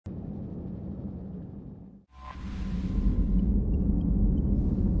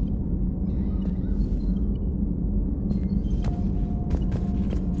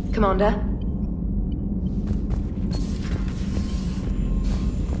Commander.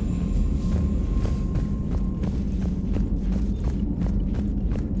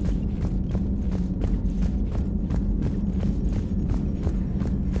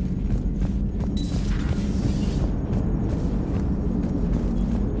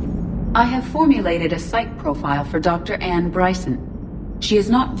 I have formulated a psych profile for Dr. Anne Bryson. She is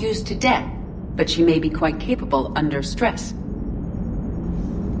not used to death, but she may be quite capable under stress.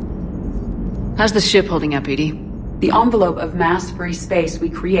 How's the ship holding up, Edie? The envelope of mass-free space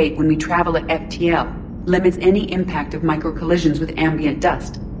we create when we travel at FTL limits any impact of micro-collisions with ambient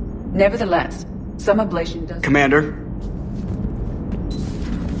dust. Nevertheless, some ablation does... Commander?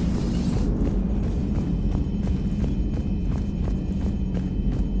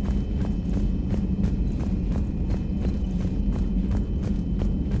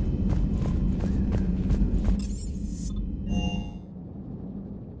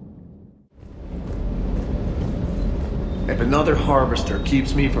 If another harvester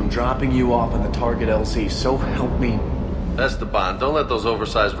keeps me from dropping you off on the target LC, so help me... That's the bond. Don't let those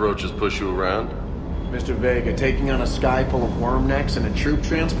oversized roaches push you around. Mr. Vega, taking on a sky full of worm necks and a troop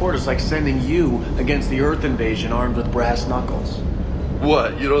transport is like sending you against the Earth invasion armed with brass knuckles.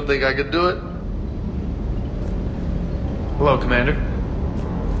 What, you don't think I could do it? Hello, Commander.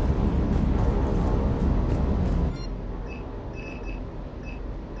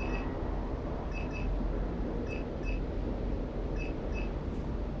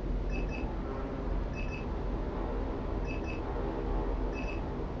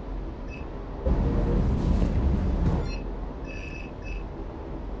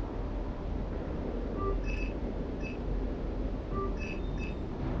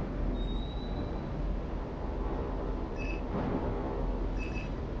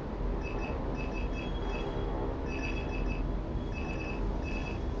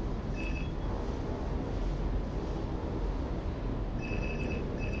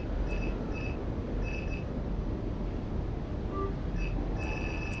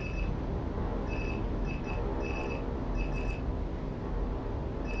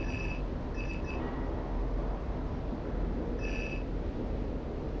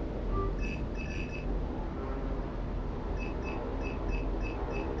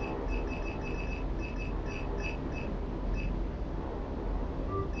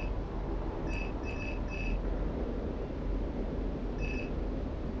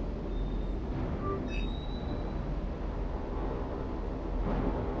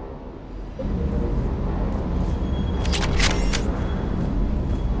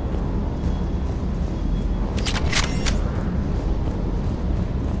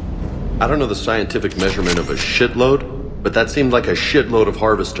 I don't know the scientific measurement of a shitload, but that seemed like a shitload of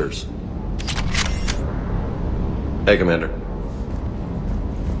harvesters. Hey, Commander.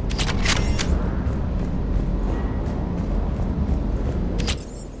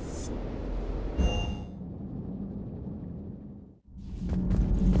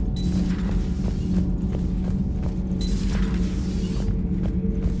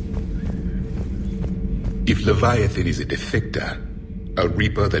 If Leviathan is a defector, a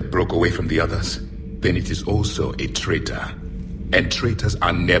reaper that broke away from the others, then it is also a traitor. And traitors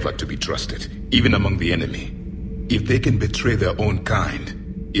are never to be trusted, even among the enemy. If they can betray their own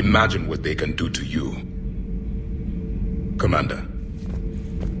kind, imagine what they can do to you. Commander.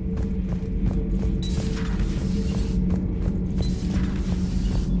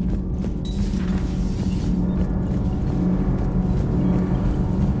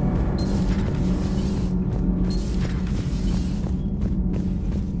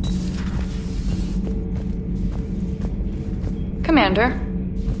 Commander.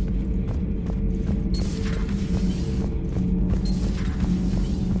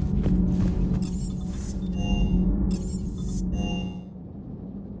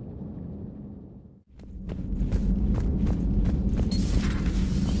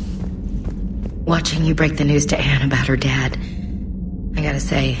 Watching you break the news to Anne about her dad, I gotta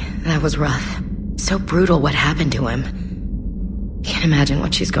say, that was rough. So brutal what happened to him. Can't imagine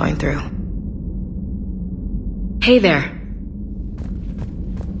what she's going through. Hey there.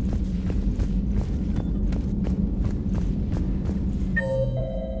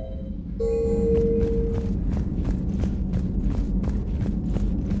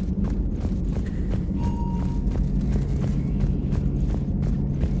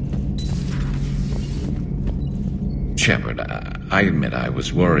 Shepard, I admit I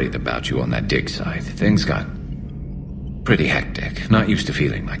was worried about you on that dig site. Things got pretty hectic. Not used to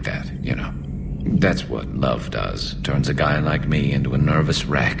feeling like that, you know. That's what love does. Turns a guy like me into a nervous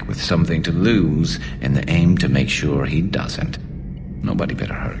wreck with something to lose and the aim to make sure he doesn't. Nobody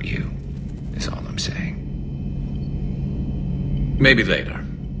better hurt you, is all I'm saying. Maybe later.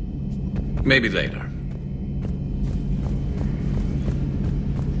 Maybe later.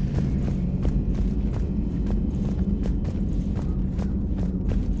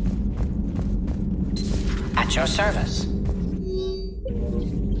 At your service.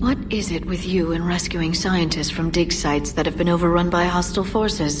 What is it with you and rescuing scientists from dig sites that have been overrun by hostile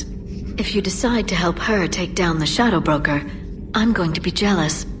forces? If you decide to help her take down the Shadow Broker, I'm going to be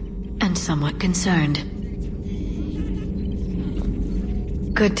jealous and somewhat concerned.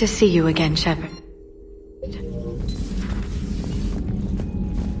 Good to see you again, Shepard.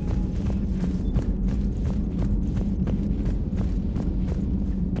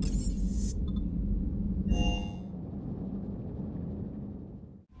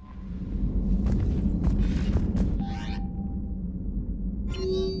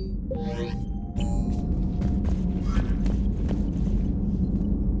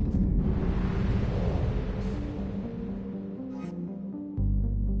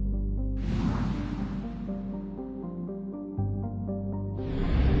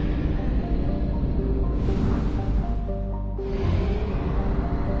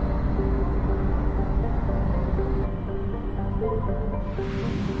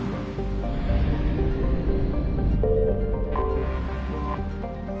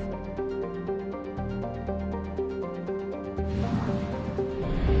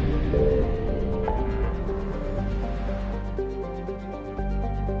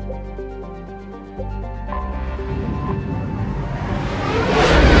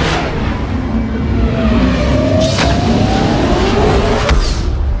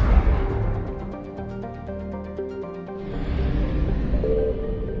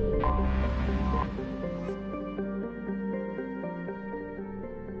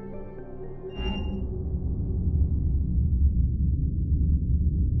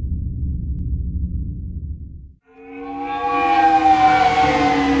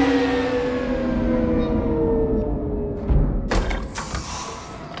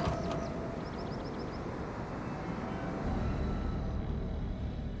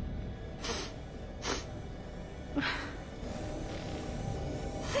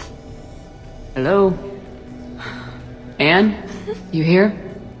 Hello? Anne? You here?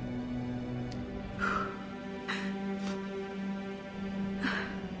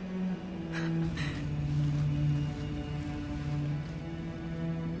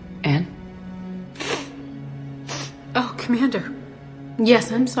 Anne? Oh, Commander.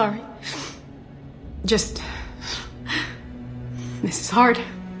 Yes, I'm sorry. Just... This is hard.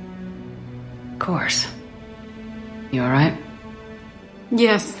 Of course. You alright?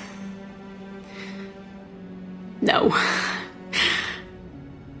 Yes. No.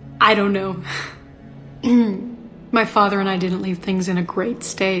 I don't know. My father and I didn't leave things in a great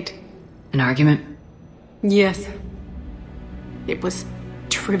state. An argument? Yes. It was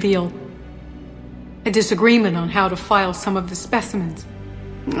trivial. A disagreement on how to file some of the specimens.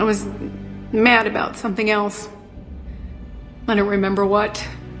 I was mad about something else. I don't remember what.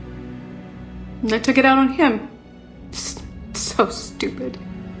 And I took it out on him. So stupid.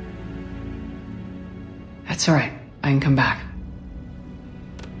 That's alright. I can come back.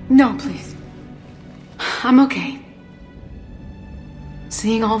 No, please. I'm okay.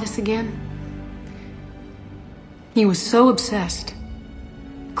 Seeing all this again. He was so obsessed.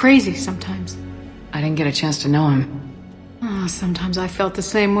 Crazy sometimes. I didn't get a chance to know him. Oh, sometimes I felt the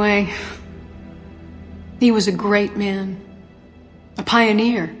same way. He was a great man. A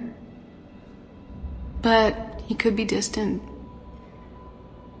pioneer. But he could be distant.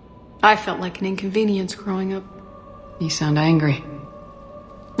 I felt like an inconvenience growing up. You sound angry.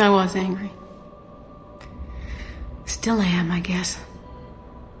 I was angry. Still am, I guess.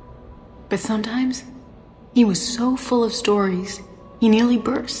 But sometimes, he was so full of stories, he nearly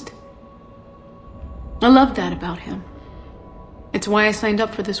burst. I loved that about him. It's why I signed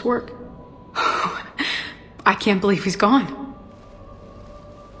up for this work. I can't believe he's gone.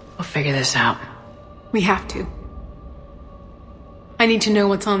 We'll figure this out. We have to. I need to know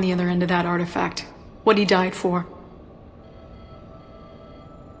what's on the other end of that artifact. What he died for.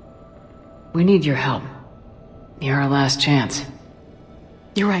 We need your help. You're our last chance.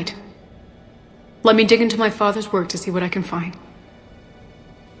 You're right. Let me dig into my father's work to see what I can find.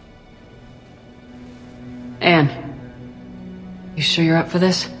 Anne, you sure you're up for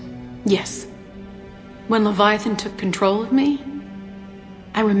this? Yes. When Leviathan took control of me,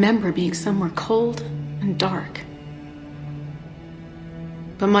 I remember being somewhere cold and dark.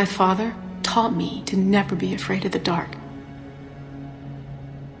 But my father taught me to never be afraid of the dark.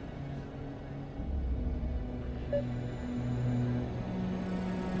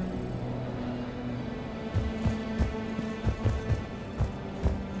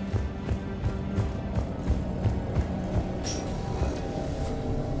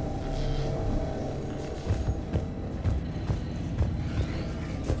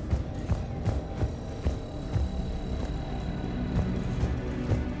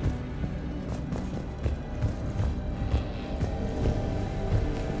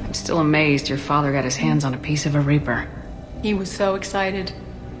 still amazed your father got his hands on a piece of a Reaper. He was so excited.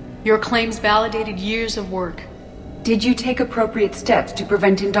 Your claims validated years of work. Did you take appropriate steps to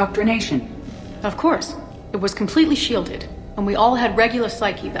prevent indoctrination? Of course. It was completely shielded, and we all had regular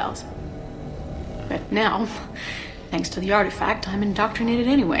psyche evals. But now, thanks to the artifact, I'm indoctrinated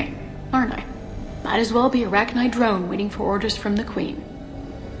anyway, aren't I? Might as well be a Arachnite drone waiting for orders from the Queen.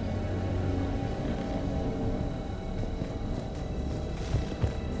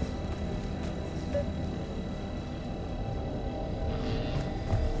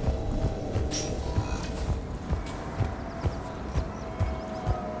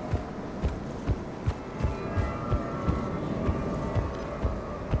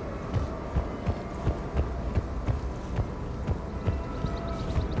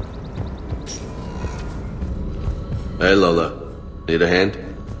 Hey, Lola. Need a hand?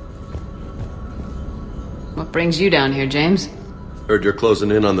 What brings you down here, James? Heard you're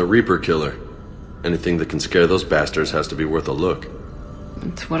closing in on the Reaper killer. Anything that can scare those bastards has to be worth a look.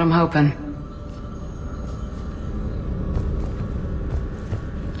 That's what I'm hoping.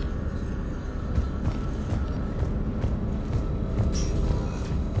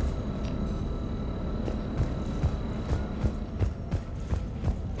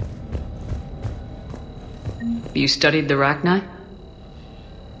 You studied the Rachni?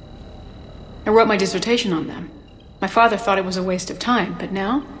 I wrote my dissertation on them. My father thought it was a waste of time, but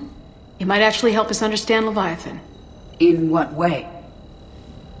now it might actually help us understand Leviathan. In what way?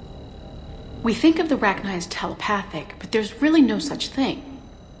 We think of the Rachni as telepathic, but there's really no such thing.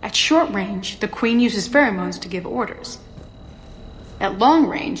 At short range, the Queen uses pheromones to give orders. At long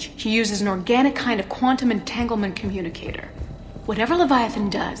range, she uses an organic kind of quantum entanglement communicator. Whatever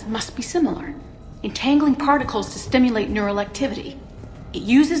Leviathan does must be similar. Entangling particles to stimulate neural activity. It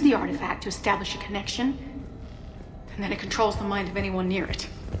uses the artifact to establish a connection, and then it controls the mind of anyone near it.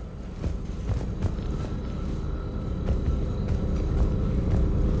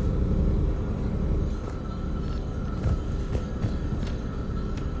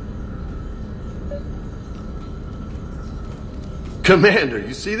 Commander,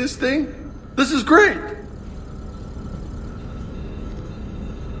 you see this thing? This is great!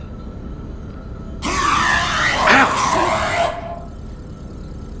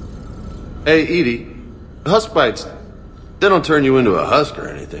 Hey, Edie, husk bites, they don't turn you into a husk or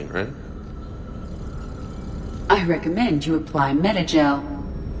anything, right? I recommend you apply Metagel.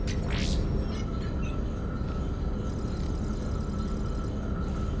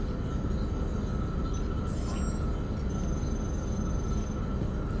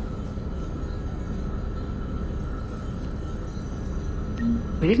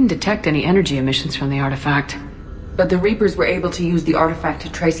 We didn't detect any energy emissions from the artifact. But the Reapers were able to use the artifact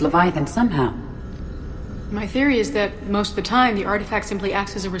to trace Leviathan somehow. My theory is that most of the time, the artifact simply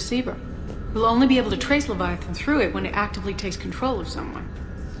acts as a receiver. We'll only be able to trace Leviathan through it when it actively takes control of someone.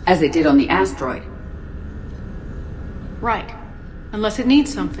 As it did on the asteroid. Right. Unless it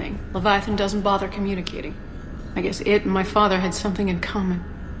needs something, Leviathan doesn't bother communicating. I guess it and my father had something in common.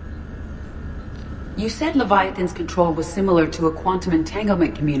 You said Leviathan's control was similar to a quantum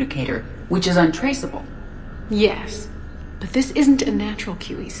entanglement communicator, which is untraceable. Yes, but this isn't a natural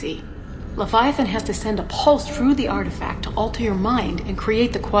QEC. Leviathan has to send a pulse through the artifact to alter your mind and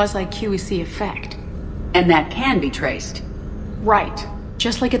create the quasi-QEC effect. And that can be traced. Right.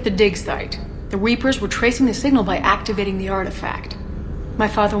 Just like at the dig site. The Reapers were tracing the signal by activating the artifact. My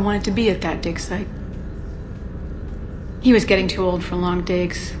father wanted to be at that dig site. He was getting too old for long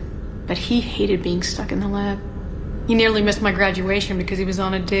digs, but he hated being stuck in the lab. He nearly missed my graduation because he was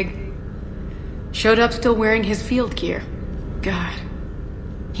on a dig. Showed up still wearing his field gear. God,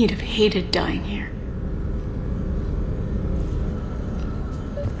 he'd have hated dying here.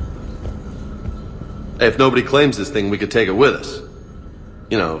 Hey, if nobody claims this thing, we could take it with us.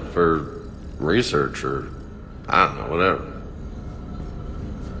 You know, for research or, I don't know, whatever.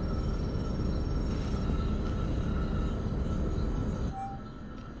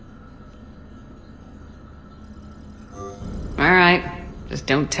 All right, just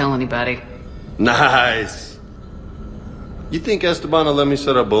don't tell anybody. Nice. You think Esteban will let me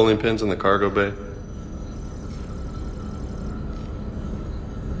set up bowling pins in the cargo bay?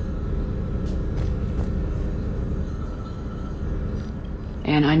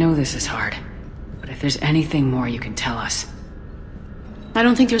 And I know this is hard, but if there's anything more you can tell us. I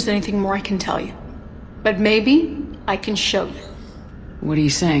don't think there's anything more I can tell you. But maybe I can show you. What are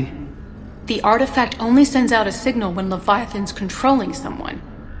you saying? The artifact only sends out a signal when Leviathan's controlling someone.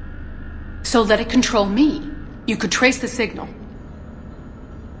 So let it control me. You could trace the signal.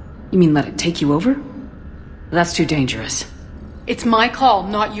 You mean let it take you over? That's too dangerous. It's my call,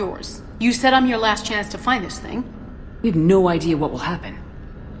 not yours. You said I'm your last chance to find this thing. We have no idea what will happen.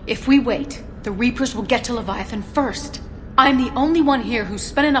 If we wait, the Reapers will get to Leviathan first. I'm the only one here who's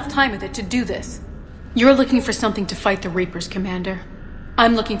spent enough time with it to do this. You're looking for something to fight the Reapers, Commander.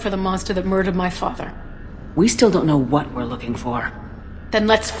 I'm looking for the monster that murdered my father. We still don't know what we're looking for. Then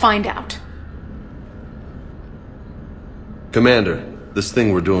let's find out. Commander, this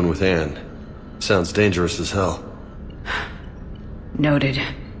thing we're doing with Anne sounds dangerous as hell. Noted.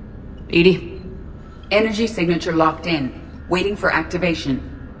 Edie? Energy signature locked in. Waiting for activation.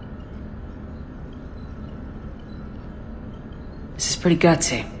 This is pretty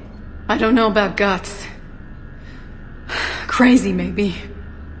gutsy. I don't know about guts. Crazy, maybe.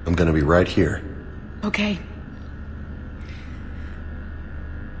 I'm gonna be right here. Okay.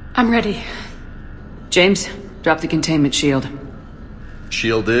 I'm ready. James, drop the containment shield.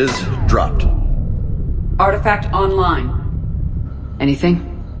 Shield is dropped. Artifact online. Anything?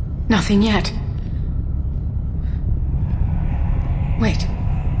 Nothing yet. Wait.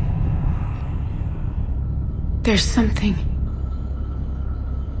 There's something.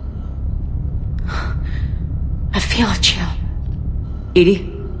 I feel a chill.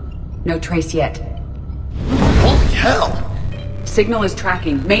 Edie? No trace yet. Holy hell! Signal is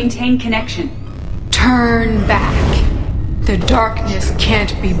tracking. Maintain connection. Turn back. The darkness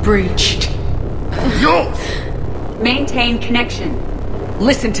can't be breached. Yo! Maintain connection.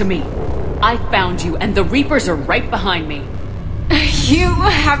 Listen to me. I found you, and the Reapers are right behind me. You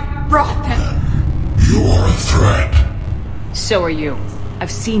have brought them. You are a threat. So are you. I've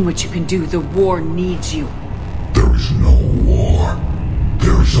seen what you can do. The war needs you. There is no war.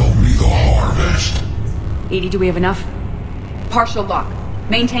 There is only the harvest. Edie, do we have enough? Partial lock.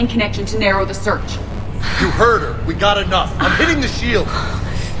 Maintain connection to narrow the search. You heard her. We got enough. I'm hitting the shield.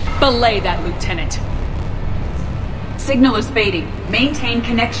 Belay that, Lieutenant. Signal is fading. Maintain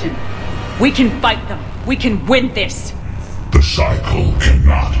connection. We can fight them. We can win this. The cycle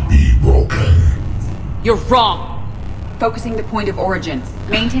cannot be broken. You're wrong. Focusing the point of origin.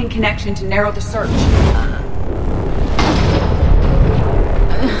 Maintain connection to narrow the search.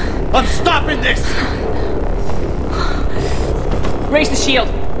 I'm stopping this! Raise the shield.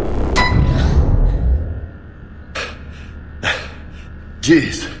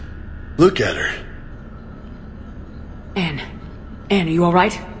 Jeez. Look at her. Anne, are you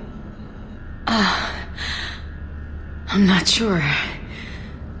alright? I'm not sure.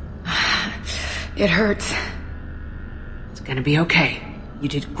 It hurts. It's gonna be okay. You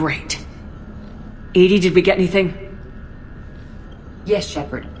did great. Edie, did we get anything? Yes,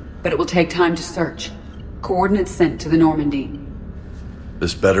 Shepard. But it will take time to search. Coordinates sent to the Normandy.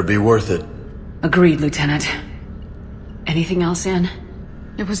 This better be worth it. Agreed, Lieutenant. Anything else, Anne?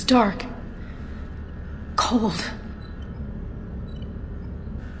 It was dark. Cold.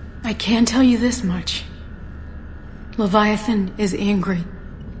 I can tell you this much. Leviathan is angry.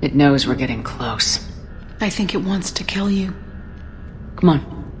 It knows we're getting close. I think it wants to kill you. Come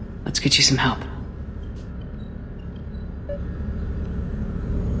on. Let's get you some help.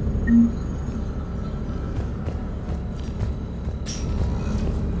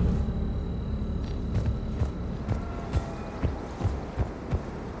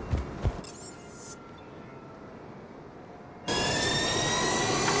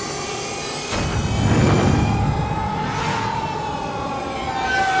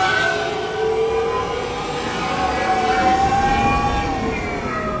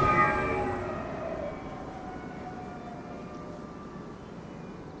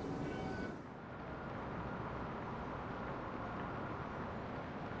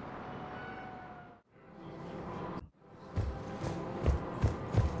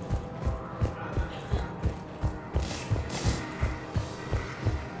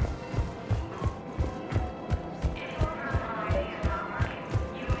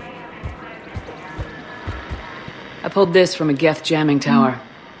 I pulled this from a Geth jamming tower.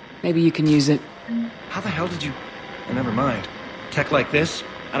 Maybe you can use it. How the hell did you... Oh, never mind. Tech like this,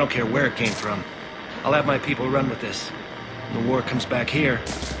 I don't care where it came from. I'll have my people run with this. When the war comes back here,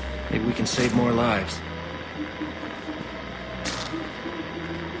 maybe we can save more lives.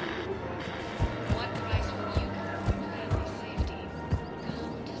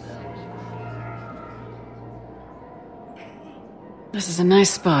 This is a nice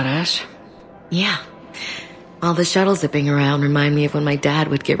spot, Ash. Yeah. All the shuttle zipping around remind me of when my dad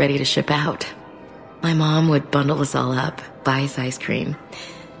would get ready to ship out. My mom would bundle us all up, buy us ice cream,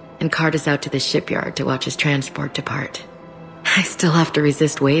 and cart us out to the shipyard to watch his transport depart. I still have to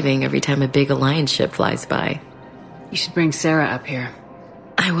resist waving every time a big Alliance ship flies by. You should bring Sarah up here.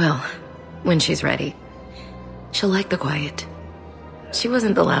 I will, when she's ready. She'll like the quiet. She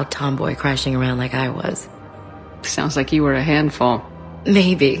wasn't the loud tomboy crashing around like I was. Sounds like you were a handful.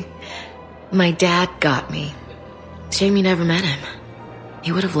 Maybe. My dad got me. Shame you never met him.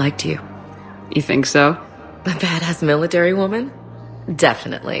 He would have liked you. You think so? A badass military woman?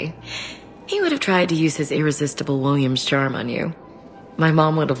 Definitely. He would have tried to use his irresistible Williams charm on you. My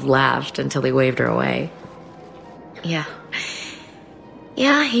mom would have laughed until he waved her away. Yeah.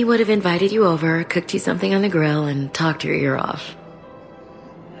 Yeah, he would have invited you over, cooked you something on the grill, and talked your ear off.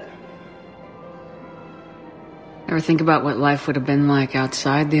 Ever think about what life would have been like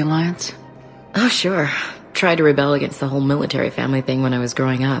outside the Alliance? Oh, sure. Tried to rebel against the whole military family thing when I was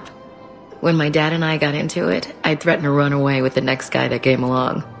growing up. When my dad and I got into it, I'd threaten to run away with the next guy that came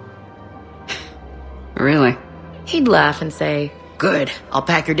along. Really? He'd laugh and say, "Good, I'll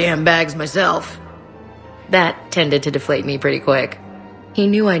pack your damn bags myself." That tended to deflate me pretty quick. He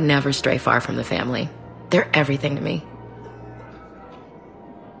knew I'd never stray far from the family. They're everything to me.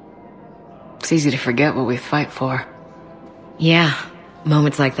 It's easy to forget what we fight for. Yeah,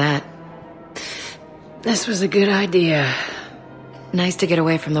 moments like that. This was a good idea. Nice to get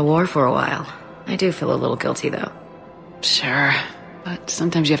away from the war for a while. I do feel a little guilty, though. Sure, but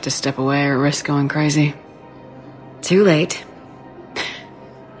sometimes you have to step away or risk going crazy. Too late.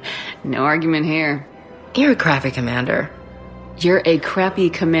 No argument here. You're a crappy commander. You're a crappy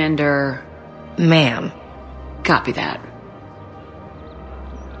commander... Ma'am. Copy that.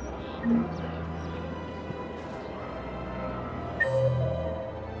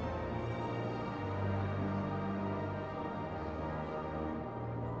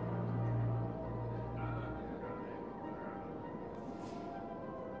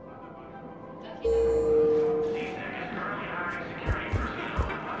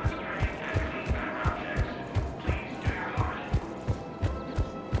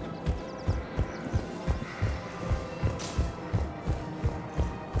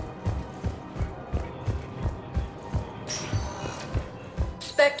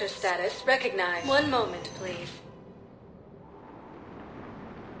 Spectre status recognized. One moment, please.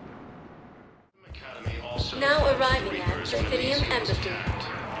 Now arriving at Bithynium Embassy.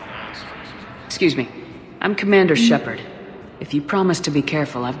 Excuse me. I'm Commander Shepard. If you promise to be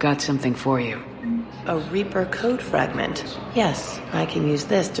careful, I've got something for you. A Reaper code fragment. Yes, I can use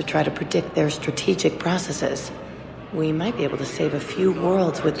this to try to predict their strategic processes. We might be able to save a few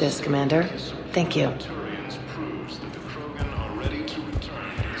worlds with this, Commander. Thank you.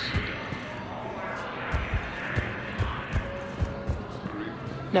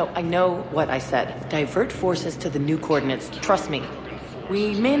 No, I know what I said. Divert forces to the new coordinates. Trust me.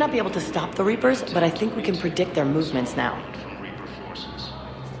 We may not be able to stop the Reapers, but I think we can predict their movements now.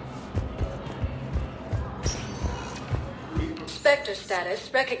 Spectre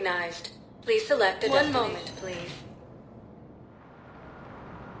status recognized. Please select a destination. One moment, please.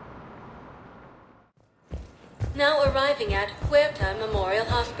 Now arriving at Huerta Memorial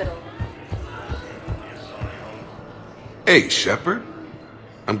Hospital. Hey, Shepard.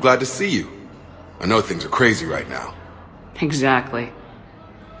 I'm glad to see you. I know things are crazy right now. Exactly.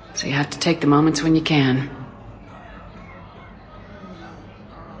 So you have to take the moments when you can.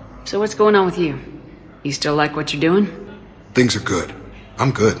 So what's going on with you? You still like what you're doing? Things are good.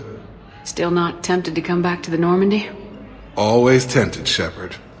 I'm good. Still not tempted to come back to the Normandy? Always tempted,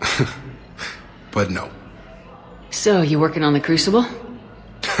 Shepard. But no. So, you working on the Crucible?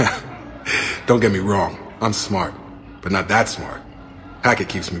 Don't get me wrong. I'm smart. But not that smart. Hackett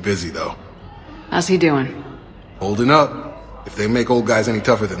keeps me busy, though. How's he doing? Holding up. If they make old guys any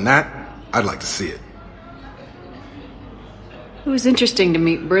tougher than that, I'd like to see it. It was interesting to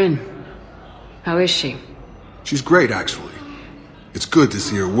meet Bryn. How is she? She's great, actually. It's good to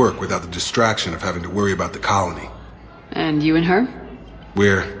see her work without the distraction of having to worry about the colony. And you and her?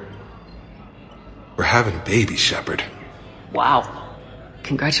 We're having a baby, Shepard. Wow.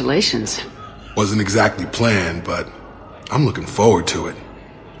 Congratulations. Wasn't exactly planned, but I'm looking forward to it.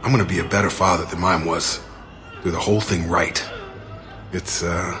 I'm gonna be a better father than mine was. Do the whole thing right. It's,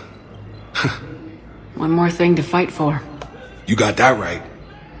 One more thing to fight for. You got that right.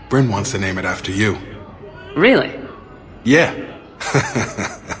 Bryn wants to name it after you. Really? Yeah.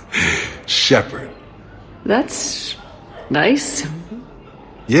 Shepard. That's nice.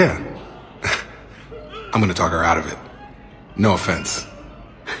 Yeah. I'm gonna talk her out of it. No offense.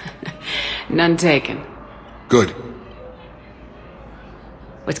 None taken. Good.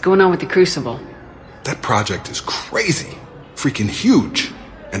 What's going on with the Crucible? That project is crazy. Freaking huge.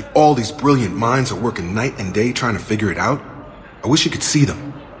 And all these brilliant minds are working night and day trying to figure it out. I wish you could see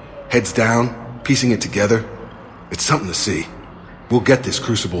them. Heads down, piecing it together. It's something to see. We'll get this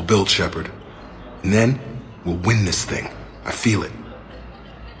Crucible built, Shepard. And then, we'll win this thing. I feel it.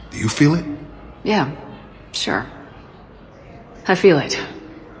 Do you feel it? Yeah, sure. I feel it.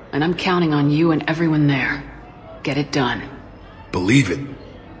 And I'm counting on you and everyone there. Get it done. Believe it.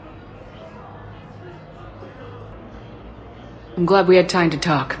 I'm glad we had time to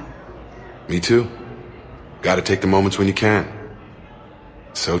talk. Me too. Gotta take the moments when you can.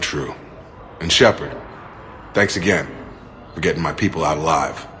 So true. And Shepard, thanks again for getting my people out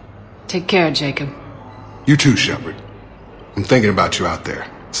alive. Take care, Jacob. You too, Shepard. I'm thinking about you out there.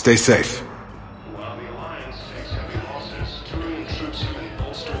 Stay safe. While the Alliance takes heavy losses, Turian troops have been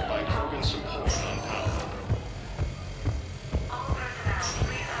bolstered by Krogan support on power. All personnel,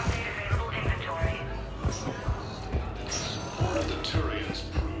 please update available inventory. Support of the Turians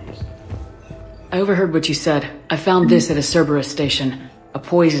proves. I overheard what you said. I found this at a Cerberus station. A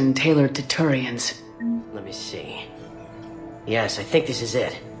poison tailored to Turians. Let me see. Yes, I think this is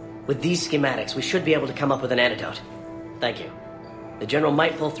it. With these schematics, we should be able to come up with an antidote. Thank you. The General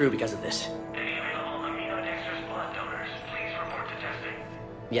might pull through because of this. Any available amino-dextrose blood donors, please report to testing.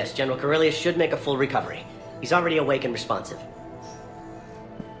 Yes, General Corellius should make a full recovery. He's already awake and responsive.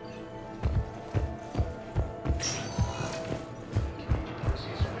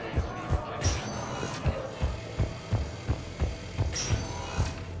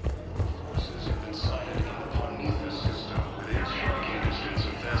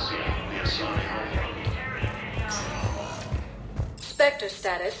 Spectre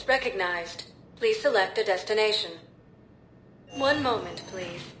status recognized. Please select a destination. One moment,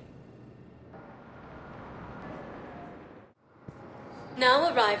 please.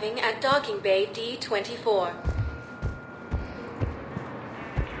 Now arriving at docking bay D-24.